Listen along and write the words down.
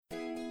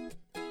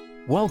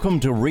Welcome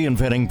to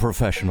Reinventing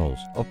Professionals,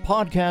 a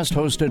podcast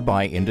hosted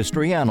by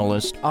industry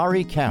analyst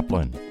Ari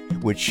Kaplan,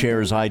 which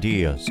shares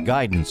ideas,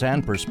 guidance,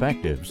 and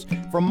perspectives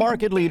from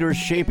market leaders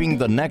shaping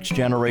the next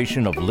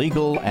generation of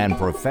legal and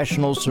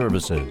professional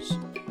services.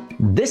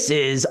 This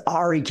is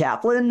Ari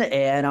Kaplan,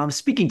 and I'm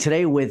speaking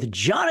today with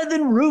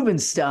Jonathan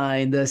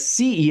Rubinstein, the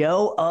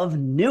CEO of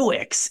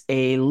Nuix,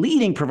 a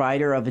leading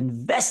provider of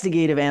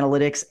investigative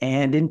analytics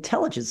and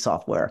intelligence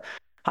software.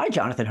 Hi,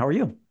 Jonathan. How are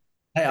you?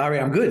 Hey, Ari.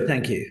 I'm good.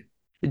 Thank you.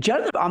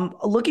 Jonathan, I'm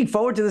looking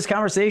forward to this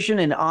conversation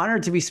and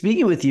honored to be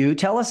speaking with you.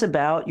 Tell us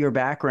about your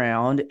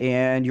background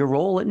and your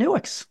role at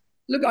Nuix.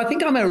 Look, I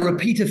think I'm a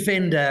repeat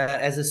offender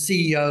as a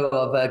CEO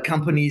of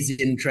companies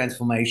in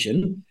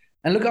transformation.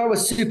 And look, I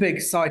was super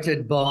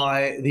excited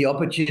by the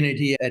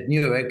opportunity at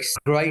Nuix.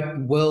 Great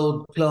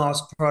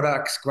world-class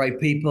products, great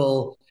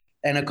people,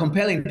 and a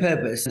compelling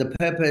purpose. The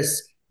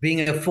purpose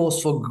being a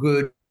force for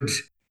good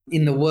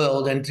in the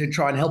world and to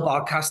try and help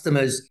our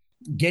customers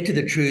get to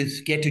the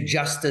truth, get to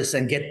justice,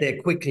 and get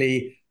there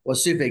quickly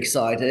was super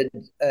exciting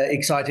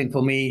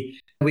for me.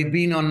 We've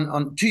been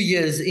on 2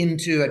 years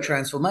into a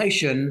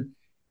transformation,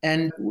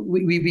 and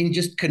we've been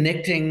just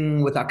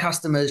connecting with our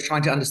customers,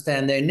 trying to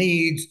understand their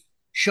needs,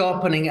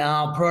 sharpening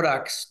our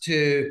products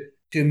to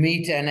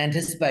meet and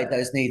anticipate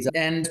those needs.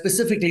 And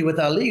specifically with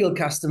our legal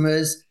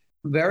customers,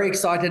 very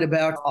excited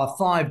about our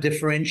 5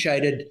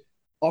 differentiated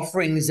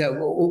offerings that,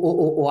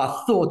 or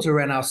our thoughts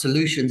around our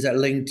solutions that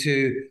link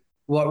to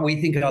what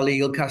we think our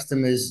legal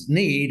customers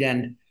need.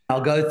 And I'll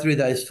go through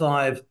those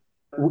 5.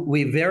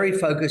 We're very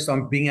focused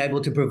on being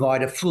able to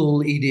provide a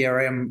full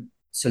EDRM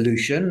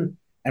solution.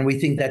 And we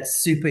think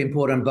that's super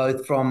important,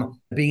 both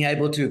from being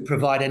able to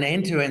provide an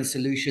end-to-end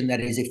solution that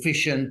is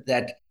efficient,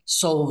 that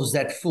solves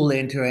that full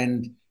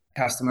end-to-end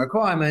customer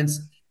requirements.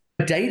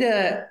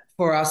 Data,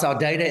 for us, our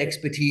data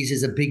expertise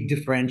is a big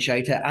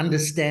differentiator,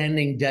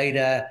 understanding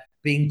data,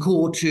 being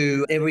core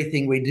to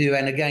everything we do.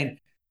 And again,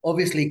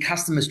 obviously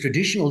customers'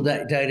 traditional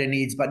data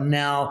needs, but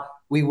now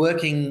we're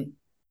working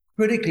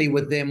critically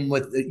with them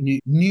with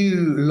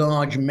new,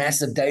 large,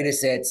 massive data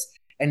sets.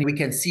 And we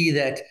can see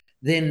that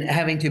then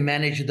having to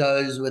manage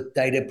those with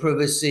data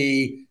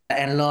privacy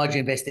and large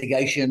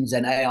investigations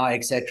and AI,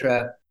 et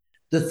cetera.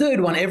 The third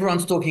one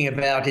everyone's talking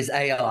about is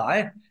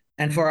AI.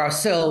 And for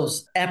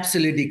ourselves,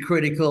 absolutely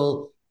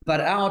critical.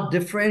 But our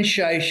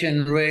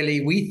differentiation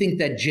really, we think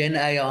that Gen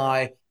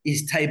AI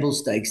is table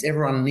stakes.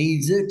 Everyone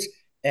needs it.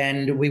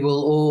 And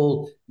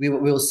we'll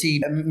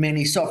see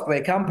many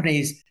software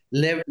companies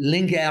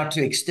link out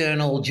to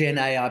external Gen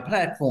AI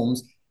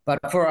platforms. But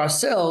for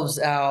ourselves,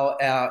 our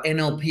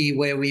NLP,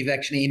 where we've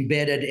actually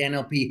embedded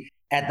NLP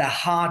at the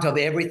heart of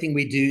everything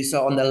we do.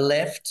 So on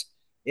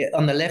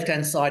the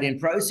left-hand side in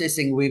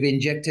processing, we've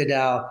injected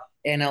our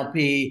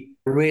NLP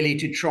really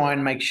to try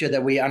and make sure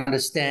that we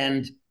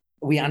understand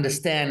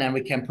and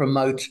we can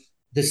promote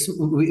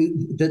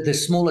the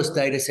smallest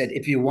data set,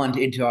 if you want,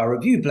 into our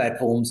review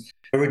platforms.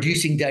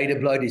 Reducing data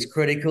bloat is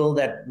critical.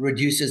 That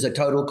reduces the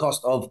total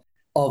cost of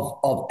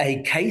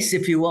a case,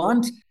 if you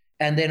want.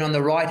 And then on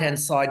the right-hand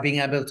side,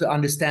 being able to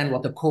understand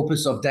what the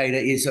corpus of data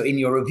is. So in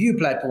your review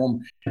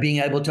platform, being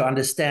able to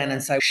understand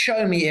and say,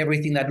 show me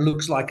everything that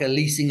looks like a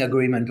leasing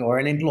agreement or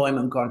an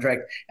employment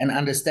contract, and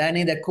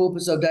understanding that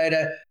corpus of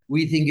data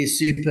we think is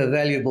super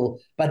valuable.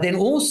 But then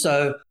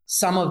also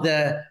some of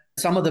the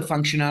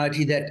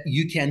functionality that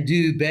you can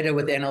do better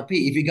with NLP.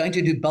 If you're going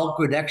to do bulk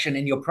reduction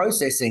in your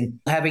processing,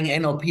 having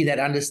NLP that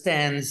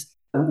understands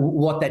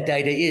what that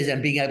data is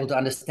and being able to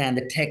understand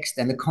the text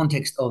and the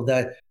context of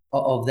that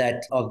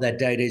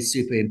data is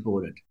super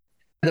important.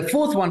 The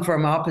fourth one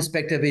from our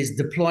perspective is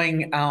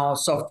deploying our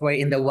software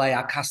in the way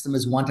our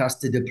customers want us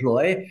to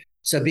deploy.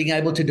 So being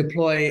able to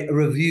deploy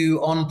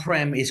review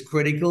on-prem is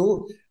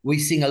critical. We're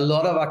seeing a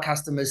lot of our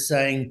customers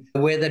saying,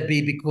 whether it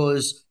be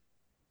because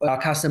our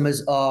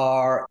customers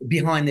are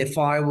behind their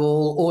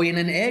firewall or in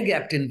an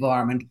air-gapped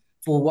environment,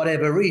 for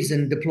whatever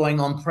reason, deploying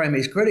on-prem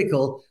is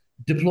critical.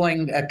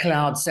 Deploying a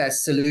cloud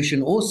SaaS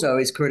solution also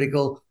is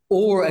critical,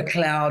 or a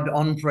cloud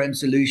on-prem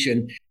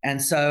solution.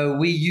 And so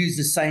we use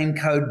the same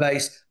code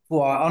base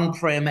for our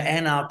on-prem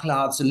and our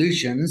cloud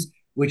solutions,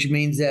 which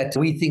means that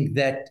we think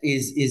that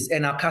is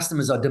and our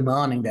customers are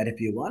demanding that,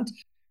 if you want.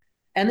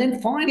 And then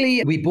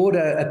finally, we bought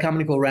a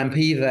company called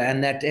Rampiva,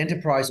 and that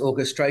enterprise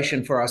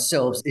orchestration for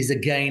ourselves is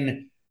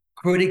again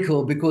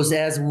critical, because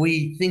as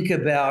we think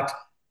about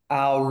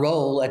our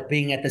role at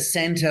being at the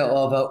center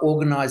of an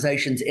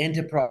organization's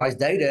enterprise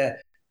data,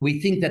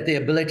 we think that the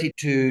ability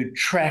to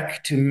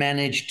track, to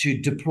manage, to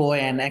deploy,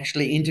 and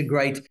actually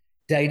integrate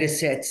data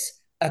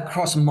sets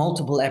across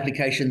multiple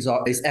applications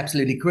is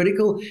absolutely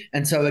critical.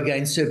 And so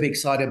again, super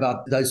excited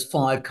about those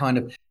 5 kind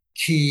of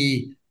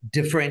key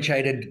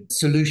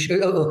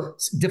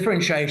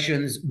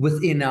differentiations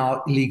within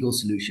our legal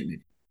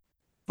solution.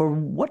 For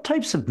what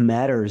types of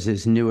matters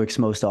is Nuix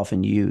most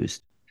often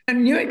used?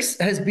 And Nuix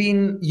has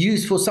been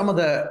used for some of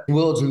the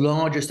world's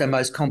largest and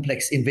most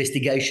complex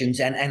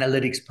investigations and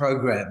analytics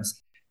programs.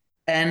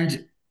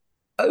 And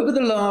over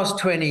the last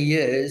 20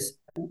 years,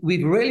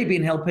 we've really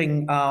been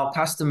helping our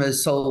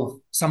customers solve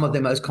some of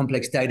their most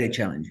complex data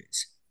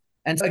challenges.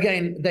 And so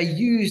again, they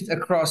used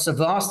across a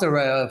vast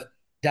array of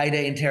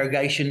data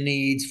interrogation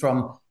needs,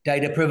 from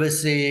data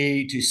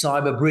privacy to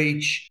cyber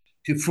breach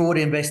to fraud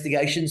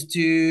investigations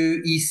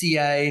to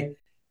ECA.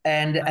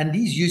 And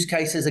these use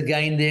cases,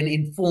 again, then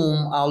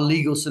inform our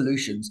legal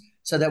solutions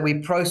so that we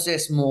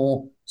process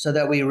more, so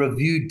that we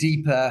review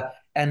deeper,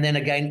 and then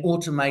again,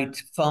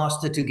 automate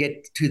faster to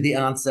get to the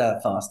answer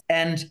fast.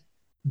 And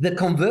the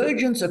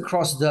convergence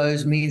across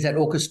those means that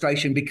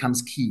orchestration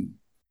becomes key.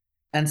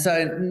 And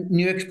so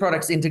Nuix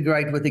products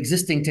integrate with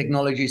existing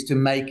technologies to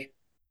make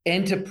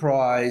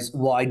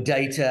enterprise-wide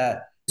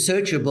data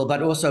searchable,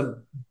 but also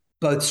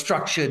both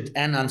structured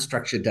and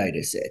unstructured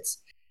data sets.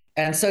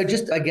 And so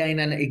just again,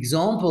 an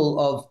example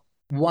of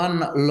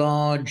one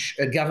large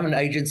government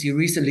agency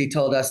recently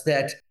told us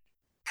that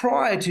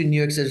prior to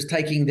Nuix, it was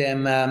taking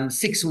them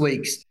 6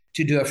 weeks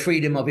to do a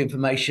freedom of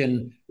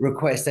information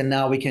request, and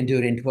now we can do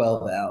it in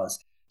 12 hours.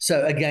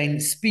 So again,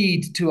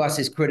 speed to us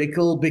is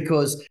critical,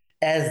 because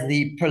as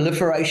the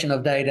proliferation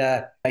of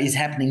data is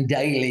happening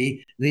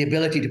daily, the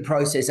ability to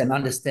process and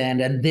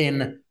understand and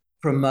then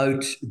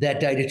promote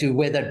that data to,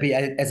 whether it be,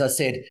 as I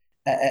said,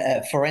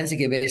 a forensic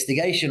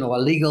investigation or a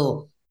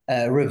legal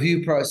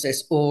review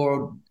process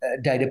or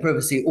data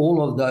privacy,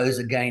 all of those,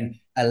 again,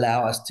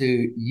 allow us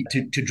to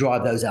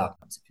drive those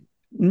outcomes.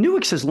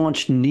 Nuix has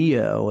launched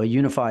Neo, a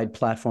unified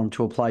platform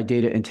to apply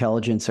data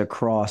intelligence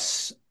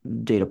across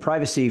data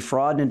privacy,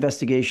 fraud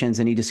investigations,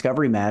 and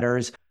e-discovery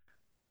matters.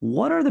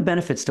 What are the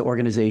benefits to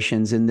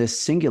organizations in this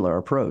singular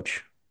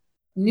approach?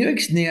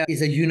 Nuix Neo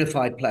is a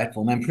unified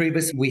platform, and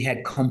previously we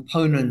had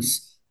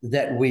components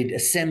that we'd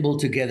assembled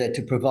together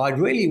to provide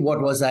really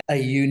what was a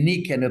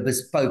unique and a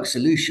bespoke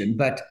solution.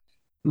 But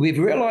we've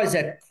realized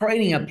that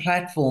creating a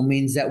platform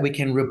means that we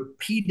can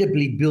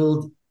repeatably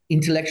build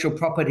intellectual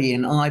property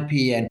and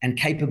IP and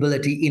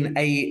capability in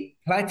a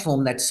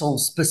platform that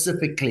solves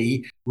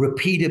specifically,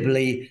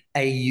 repeatably,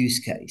 a use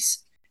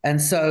case. And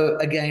so,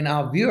 again,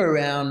 our view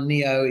around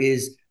Neo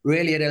is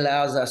really it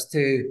allows us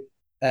to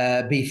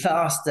be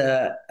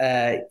faster,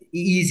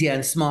 easier,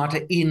 and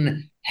smarter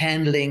in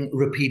handling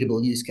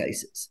repeatable use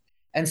cases.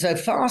 And so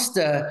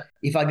faster,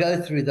 if I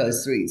go through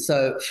those three,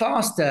 so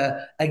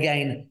faster,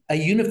 again, a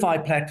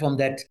unified platform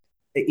that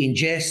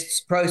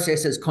ingests,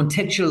 processes,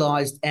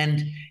 contextualized,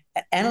 and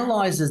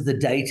analyzes the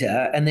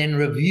data and then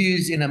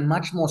reviews in a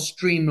much more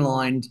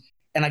streamlined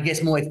and I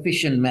guess more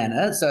efficient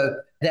manner. So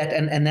that,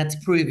 and that's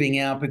proving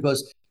out,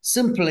 because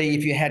simply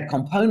if you had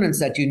components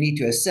that you need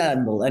to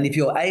assemble, and if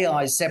your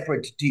AI is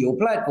separate to your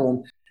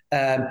platform,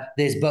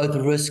 there's both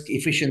risk,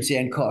 efficiency,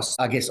 and cost,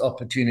 I guess,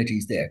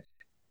 opportunities there.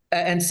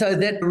 And so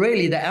that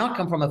really the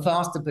outcome from a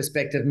faster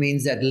perspective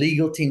means that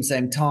legal teams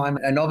save time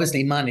and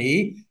obviously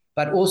money,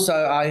 but also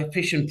our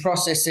efficient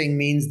processing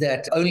means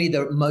that only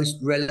the most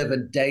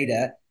relevant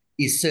data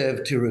is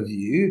served to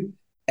review.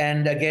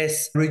 And I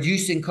guess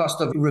reducing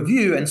cost of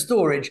review and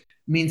storage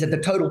means that the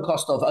total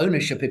cost of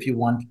ownership, if you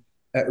want,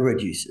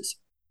 reduces.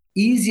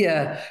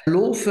 Easier,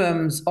 law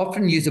firms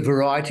often use a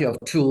variety of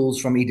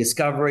tools, from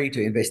e-discovery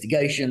to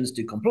investigations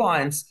to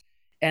compliance.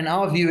 And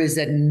our view is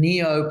that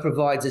Neo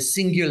provides a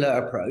singular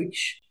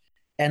approach.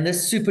 And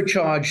this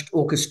supercharged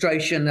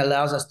orchestration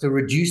allows us to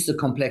reduce the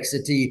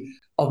complexity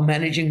of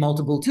managing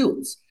multiple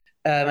tools.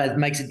 It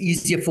makes it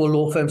easier for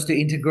law firms to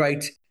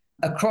integrate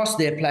across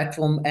their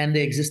platform and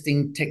their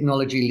existing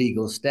technology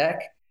legal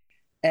stack.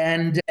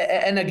 And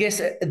I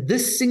guess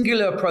this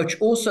singular approach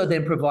also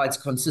then provides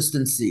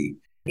consistency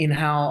in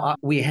how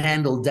we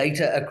handle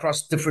data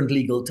across different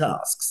legal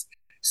tasks.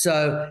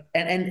 So,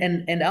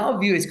 and our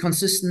view is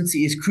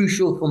consistency is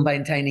crucial for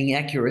maintaining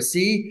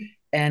accuracy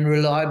and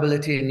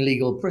reliability in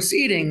legal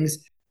proceedings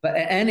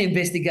and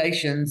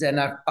investigations. And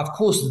of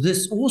course,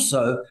 this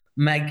also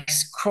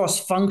makes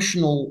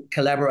cross-functional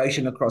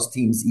collaboration across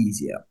teams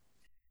easier.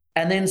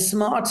 And then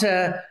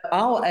smarter,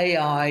 our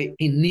AI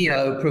in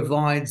Neo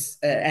provides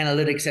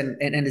analytics and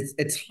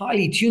it's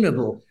highly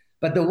tunable.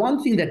 But the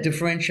one thing that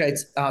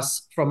differentiates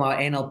us from our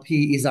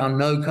NLP is our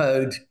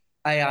no-code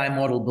AI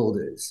model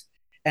builders.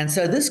 And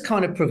so this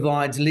kind of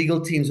provides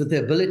legal teams with the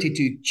ability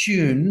to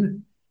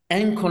tune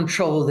and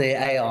control their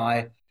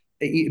AI,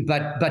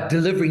 but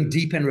delivering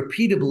deep and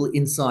repeatable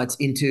insights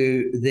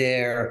into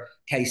their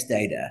case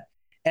data.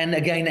 And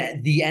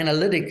again, the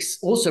analytics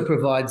also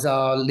provides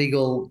our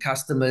legal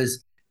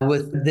customers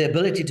with the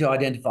ability to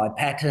identify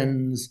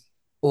patterns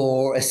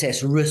or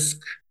assess risk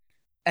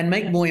and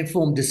make more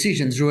informed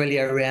decisions really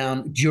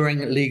around during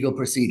legal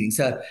proceedings.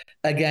 So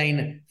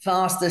again,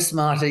 faster,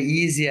 smarter,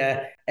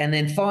 easier. And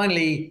then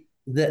finally,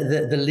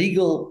 the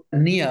legal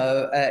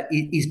Neo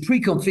is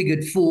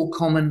pre-configured for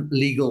common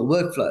legal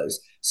workflows.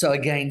 So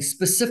again,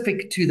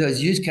 specific to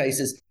those use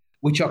cases,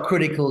 which are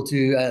critical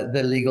to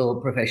the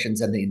legal professions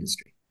and the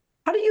industry.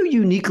 How do you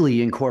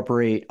uniquely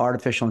incorporate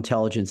artificial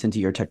intelligence into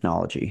your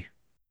technology?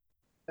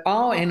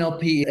 Our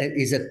NLP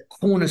is a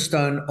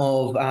cornerstone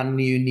of our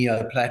new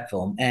Neo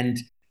platform. And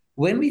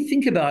when we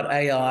think about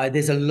AI,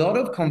 there's a lot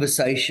of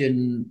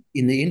conversation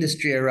in the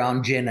industry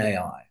around Gen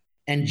AI.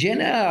 And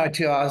Gen AI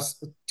to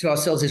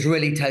ourselves is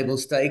really table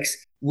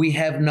stakes. We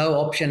have no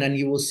option, and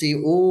you will see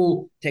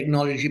all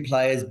technology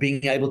players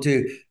being able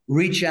to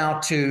reach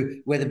out to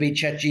whether it be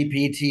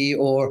ChatGPT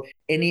or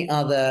any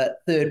other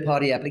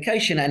third-party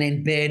application and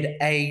embed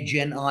a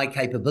Gen AI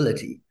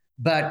capability.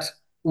 But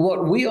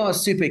what we are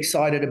super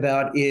excited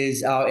about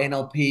is our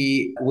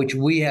NLP, which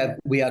we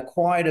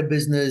acquired a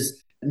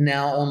business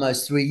now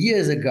almost 3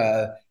 years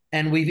ago,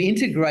 and we've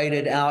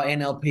integrated our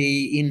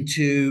NLP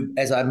into,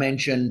 as I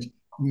mentioned,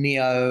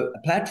 Neo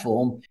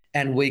platform,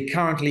 and we're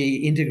currently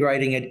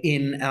integrating it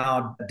in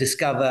our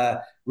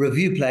Discover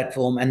review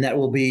platform, and that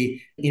will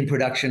be in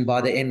production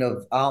by the end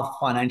of our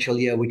financial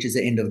year, which is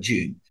the end of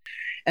June.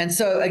 And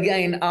so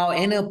again, our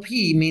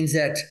NLP means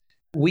that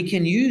we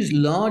can use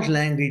large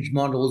language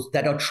models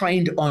that are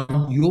trained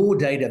on your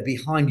data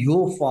behind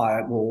your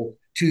firewall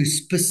to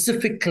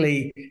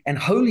specifically and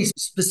wholly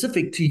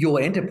specific to your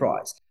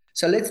enterprise.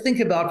 So let's think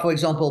about, for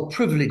example,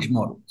 privilege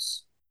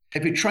models.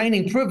 If you're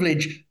training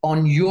privilege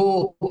on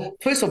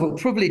first of all,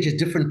 privilege is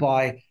different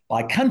by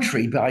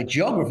country, by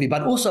geography,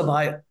 but also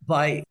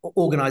by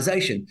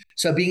organization.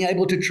 So being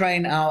able to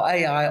train our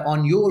AI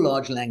on your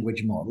large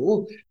language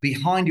model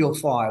behind your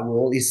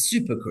firewall is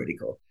super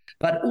critical.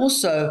 But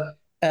also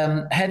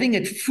having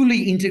it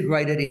fully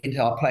integrated into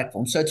our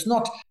platform. So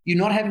you're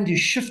not having to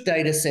shift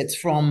data sets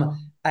from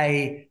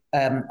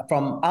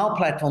our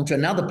platform to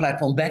another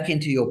platform back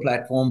into your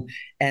platform.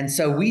 And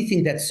so we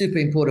think that's super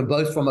important,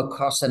 both from a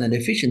cost and an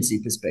efficiency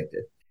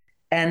perspective.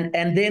 And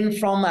then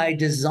from a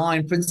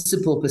design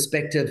principle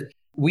perspective,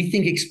 we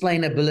think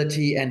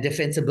explainability and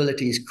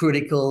defensibility is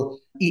critical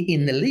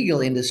in the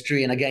legal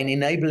industry. And again,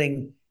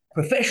 enabling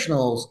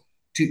professionals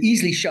to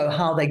easily show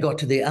how they got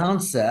to the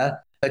answer.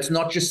 It's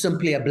not just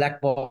simply a black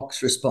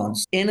box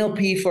response.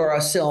 NLP for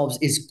ourselves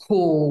is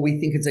core. We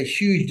think it's a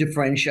huge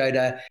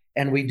differentiator,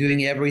 and we're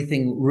doing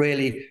everything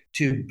really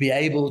to be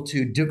able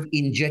to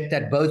inject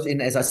that both in,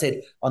 as I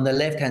said, on the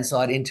left-hand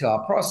side into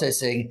our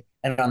processing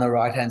and on the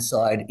right-hand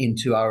side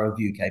into our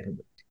review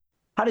capability.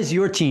 How does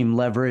your team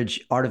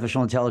leverage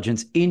artificial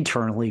intelligence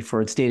internally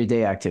for its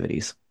day-to-day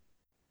activities?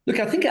 Look,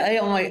 I think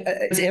AI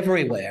is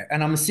everywhere,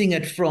 and I'm seeing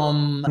it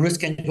from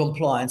risk and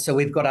compliance. So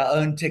we've got our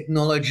own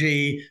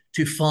technology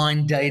to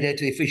find data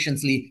to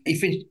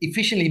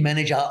efficiently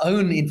manage our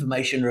own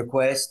information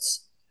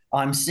requests.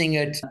 I'm seeing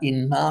it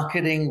in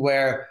marketing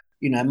where,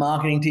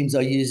 marketing teams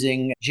are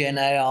using Gen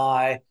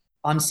AI.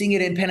 I'm seeing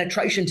it in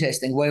penetration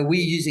testing where we're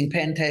using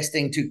pen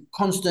testing to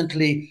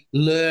constantly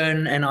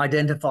learn and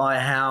identify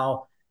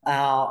how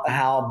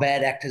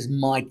bad actors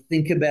might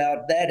think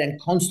about that and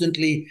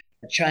constantly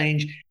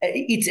change.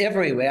 It's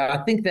everywhere.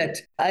 I think that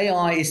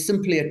AI is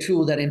simply a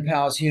tool that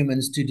empowers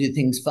humans to do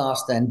things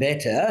faster and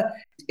better.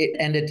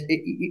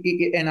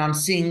 And I'm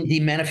seeing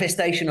the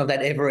manifestation of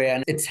that everywhere.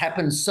 And it's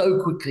happened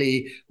so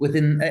quickly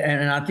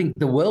and I think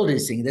the world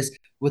is seeing this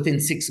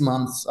within 6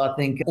 months. I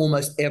think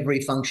almost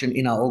every function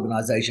in our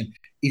organization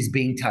is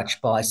being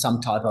touched by some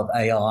type of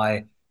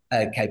AI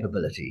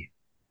capability.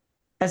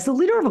 As the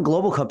leader of a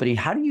global company,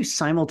 how do you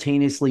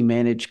simultaneously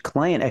manage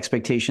client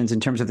expectations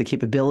in terms of the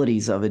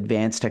capabilities of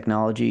advanced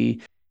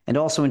technology and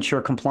also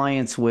ensure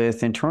compliance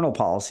with internal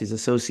policies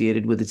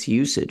associated with its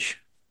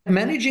usage?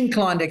 Managing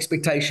client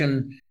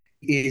expectation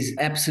is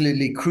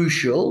absolutely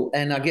crucial.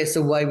 And I guess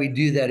the way we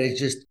do that is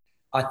just,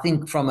 I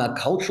think from a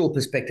cultural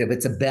perspective,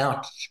 it's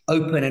about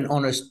open and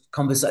honest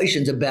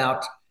conversations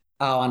about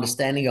our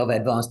understanding of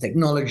advanced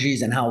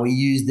technologies and how we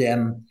use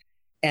them,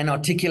 and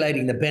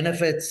articulating the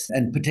benefits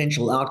and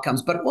potential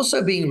outcomes, but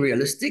also being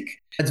realistic.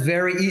 It's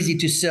very easy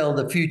to sell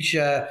the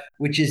future,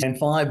 which is in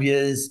 5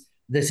 years,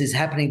 this is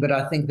happening. But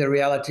I think the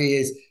reality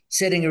is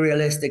setting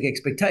realistic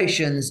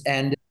expectations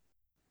and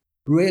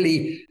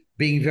really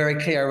being very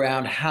clear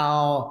around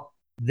how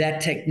that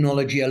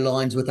technology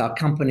aligns with our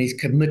company's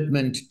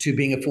commitment to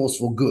being a force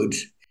for good.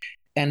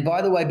 And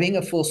by the way, being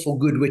a force for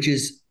good, which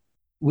is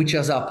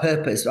our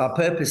purpose. Our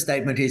purpose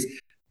statement is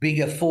being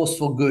a force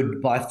for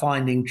good by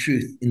finding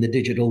truth in the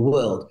digital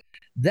world.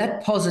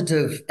 That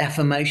positive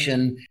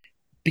affirmation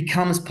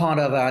becomes part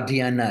of our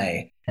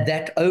DNA.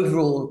 That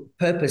overall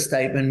purpose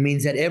statement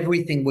means that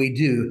everything we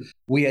do,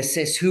 we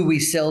assess who we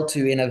sell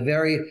to in a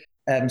very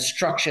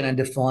structured and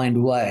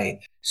defined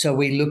way. So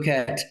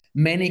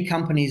many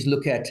companies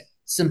look at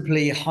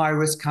simply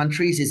high-risk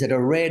countries. Is it a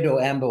red or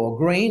amber or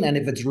green? And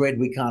if it's red,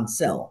 we can't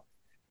sell.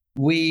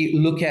 We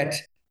look at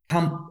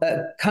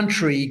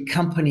country,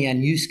 company,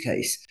 and use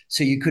case.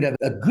 So you could have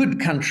a good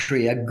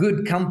country, a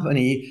good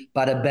company,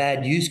 but a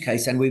bad use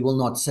case, and we will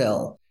not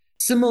sell.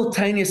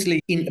 Simultaneously,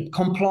 in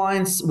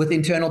compliance with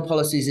internal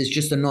policies is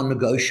just a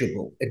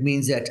non-negotiable. It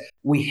means that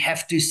we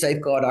have to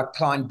safeguard our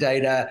client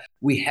data,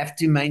 we have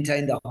to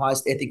maintain the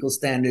highest ethical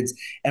standards,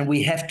 and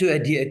we have to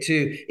adhere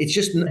to,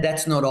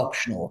 that's not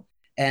optional.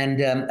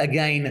 And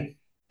again,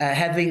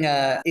 having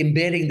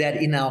embedding that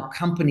in our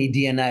company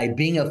DNA,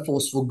 being a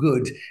force for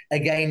good,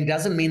 again,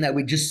 doesn't mean that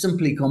we just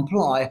simply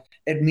comply.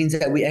 It means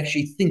that we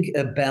actually think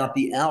about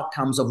the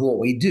outcomes of what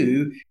we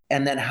do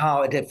and then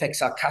how it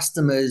affects our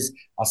customers,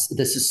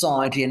 the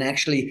society, and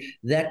actually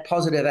that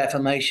positive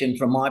affirmation,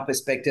 from my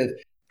perspective,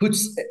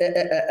 puts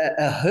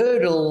a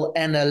hurdle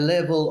and a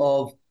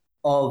level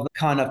of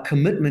kind of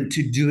commitment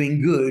to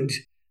doing good,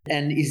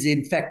 and is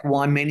in fact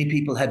why many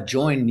people have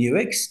joined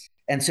Nuix,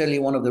 and certainly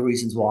one of the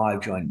reasons why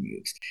I've joined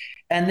Nuix.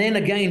 And then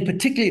again,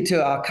 particularly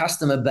to our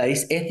customer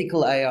base,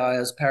 ethical AI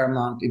is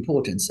paramount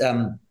importance.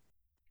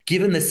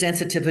 Given the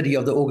sensitivity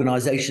of the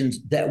organizations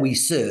that we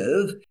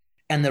serve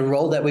and the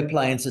role that we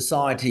play in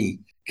society,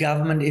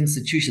 government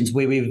institutions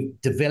where we've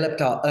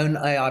developed our own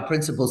AI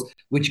principles,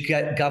 which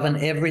govern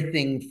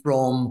everything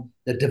from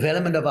the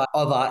development of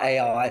our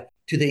AI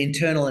to the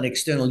internal and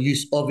external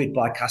use of it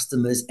by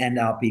customers and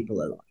our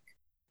people alike.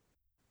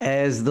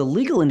 As the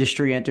legal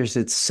industry enters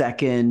its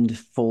second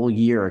full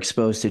year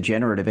exposed to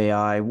generative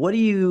AI, what do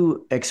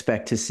you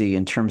expect to see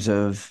in terms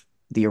of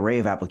the array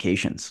of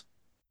applications?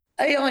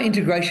 AI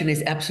integration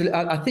is absolutely,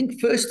 I think,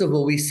 first of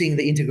all, we're seeing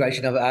the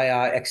integration of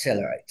AI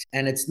accelerate,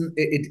 and it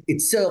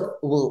itself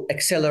will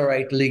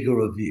accelerate legal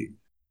review.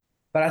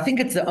 But I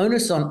think it's the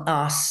onus on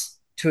us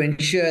to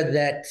ensure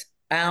that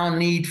our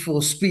need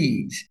for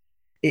speed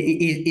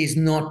is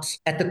not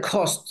at the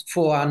cost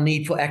for our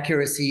need for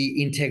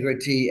accuracy,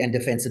 integrity, and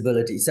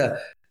defensibility. So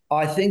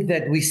I think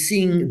that we're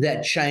seeing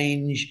that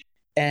change,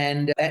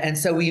 and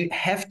so we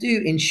have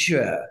to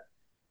ensure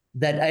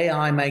that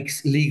AI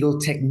makes legal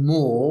tech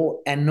more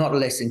and not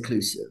less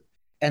inclusive,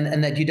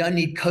 and that you don't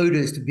need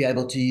coders to be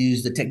able to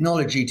use the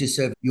technology to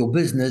serve your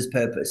business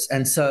purpose.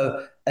 And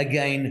so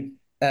again,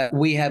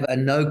 we have a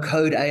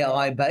no-code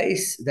AI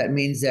base. That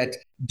means that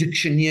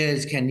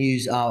dictionaries can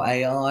use our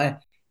AI.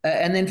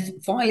 And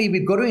then finally,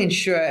 we've got to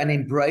ensure and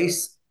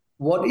embrace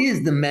what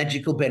is the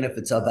magical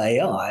benefits of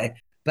AI,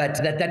 but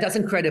that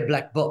doesn't create a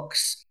black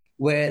box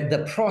where the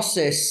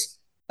process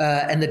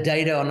and the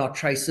data are not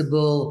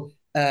traceable,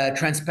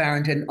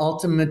 transparent, and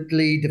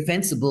ultimately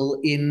defensible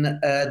in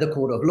the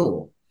court of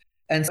law.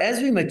 And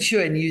as we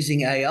mature in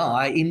using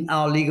AI in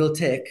our legal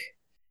tech,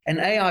 and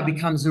AI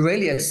becomes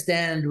really a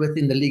stand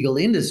within the legal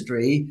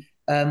industry,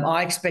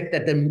 I expect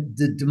that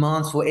the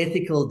demands for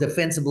ethical,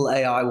 defensible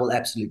AI will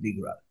absolutely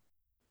grow.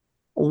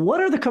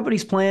 What are the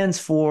company's plans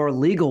for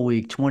Legal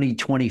Week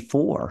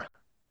 2024?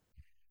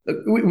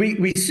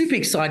 We're super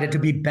excited to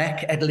be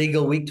back at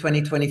Legal Week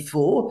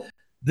 2024.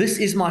 This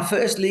is my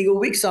first Legal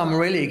Week, so I'm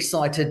really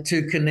excited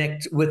to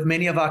connect with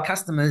many of our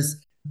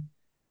customers,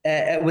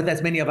 with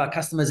as many of our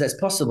customers as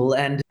possible.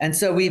 And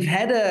so we've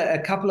had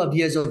a couple of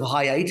years of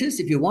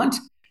hiatus, if you want,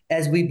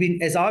 as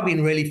I've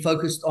been really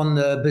focused on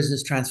the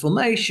business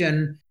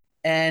transformation,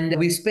 and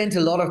we've spent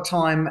a lot of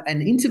time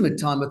and intimate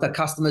time with our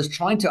customers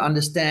trying to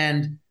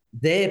understand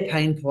their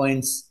pain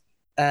points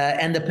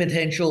and the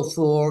potential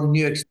for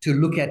Nuix to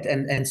look at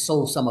and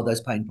solve some of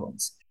those pain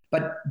points.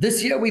 But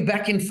this year we're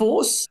back in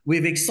force. We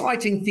have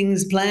exciting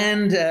things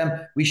planned.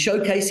 We're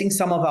showcasing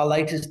some of our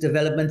latest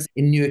developments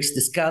in Nuix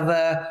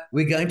Discover.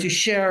 We're going to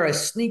share a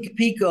sneak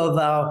peek of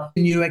our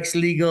Nuix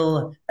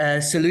legal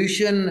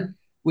solution.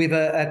 We have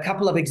a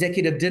couple of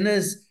executive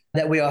dinners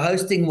that we are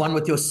hosting, one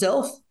with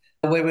yourself,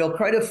 where we'll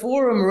create a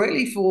forum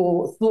really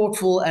for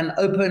thoughtful and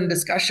open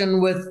discussion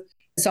with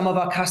some of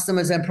our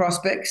customers and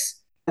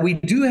prospects. We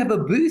do have a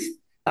booth.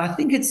 I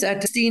think it's at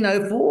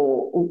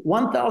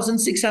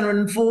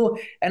 1604,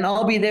 and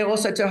I'll be there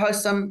also to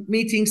host some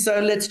meetings,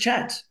 so let's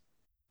chat.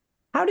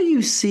 How do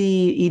you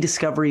see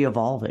e-discovery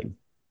evolving?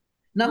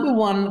 Number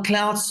one,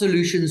 cloud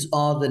solutions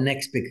are the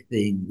next big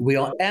thing. We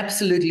are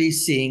absolutely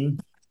seeing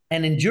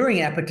an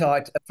enduring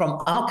appetite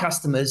from our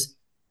customers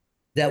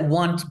that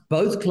want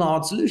both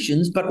cloud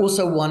solutions, but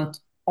also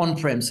want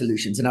on-prem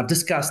solutions. And I've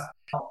discussed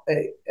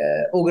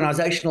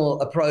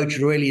organizational approach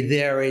really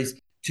there is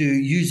to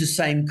use the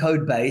same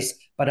code base,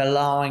 but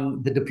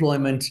allowing the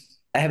deployment,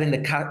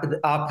 having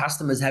our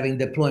customers having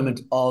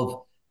deployment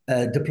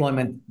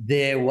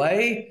their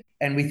way.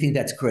 And we think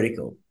that's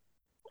critical.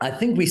 I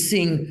think we're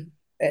seeing,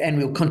 and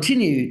we'll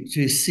continue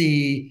to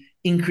see,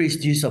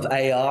 increased use of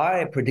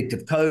AI,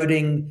 predictive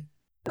coding,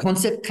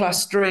 concept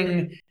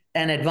clustering,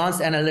 and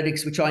advanced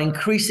analytics, which are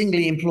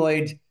increasingly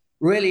employed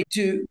really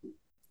to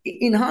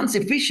enhance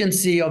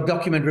efficiency of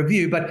document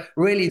review, but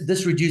really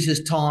this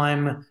reduces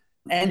time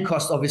and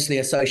cost, obviously,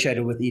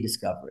 associated with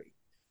e-discovery.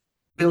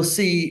 We'll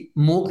see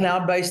more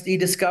cloud-based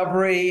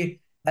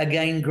e-discovery,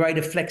 again,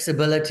 greater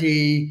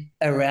flexibility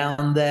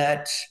around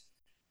that.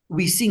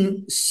 We're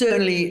seeing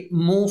certainly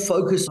more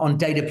focus on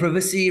data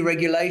privacy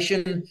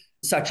regulation,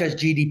 such as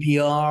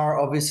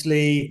GDPR,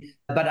 obviously,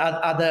 but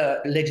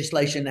other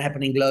legislation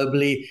happening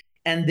globally,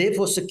 and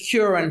therefore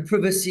secure and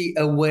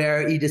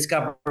privacy-aware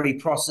e-discovery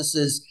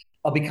processes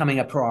are becoming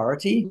a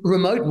priority.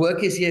 Remote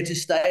work is here to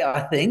stay,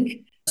 I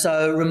think.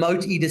 So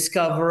remote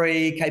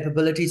e-discovery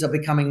capabilities are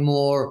becoming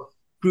more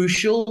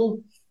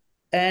crucial.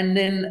 And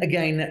then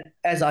again,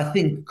 as I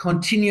think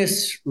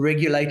continuous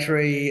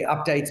regulatory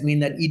updates mean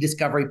that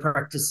e-discovery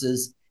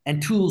practices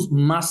and tools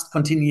must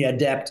continue to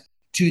adapt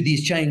to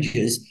these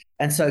changes.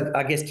 And so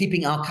I guess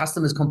keeping our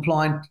customers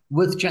compliant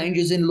with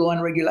changes in law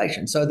and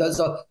regulation. So those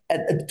are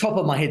at the top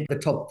of my head, the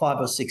top 5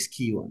 or 6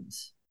 key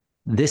ones.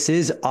 This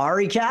is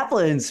Ari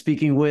Kaplan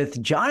speaking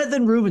with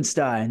Jonathan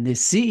Rubinstein, the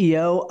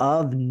CEO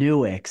of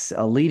Nuix,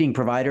 a leading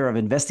provider of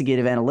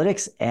investigative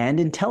analytics and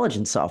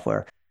intelligence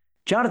software.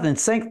 Jonathan,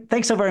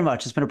 thanks so very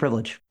much. It's been a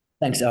privilege.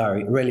 Thanks,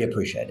 Ari. Really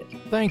appreciate it.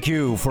 Thank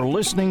you for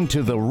listening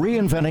to the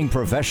Reinventing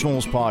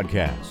Professionals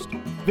podcast.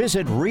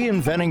 Visit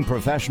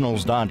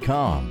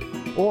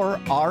reinventingprofessionals.com or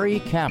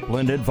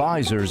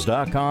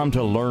arikaplanadvisors.com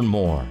to learn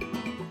more.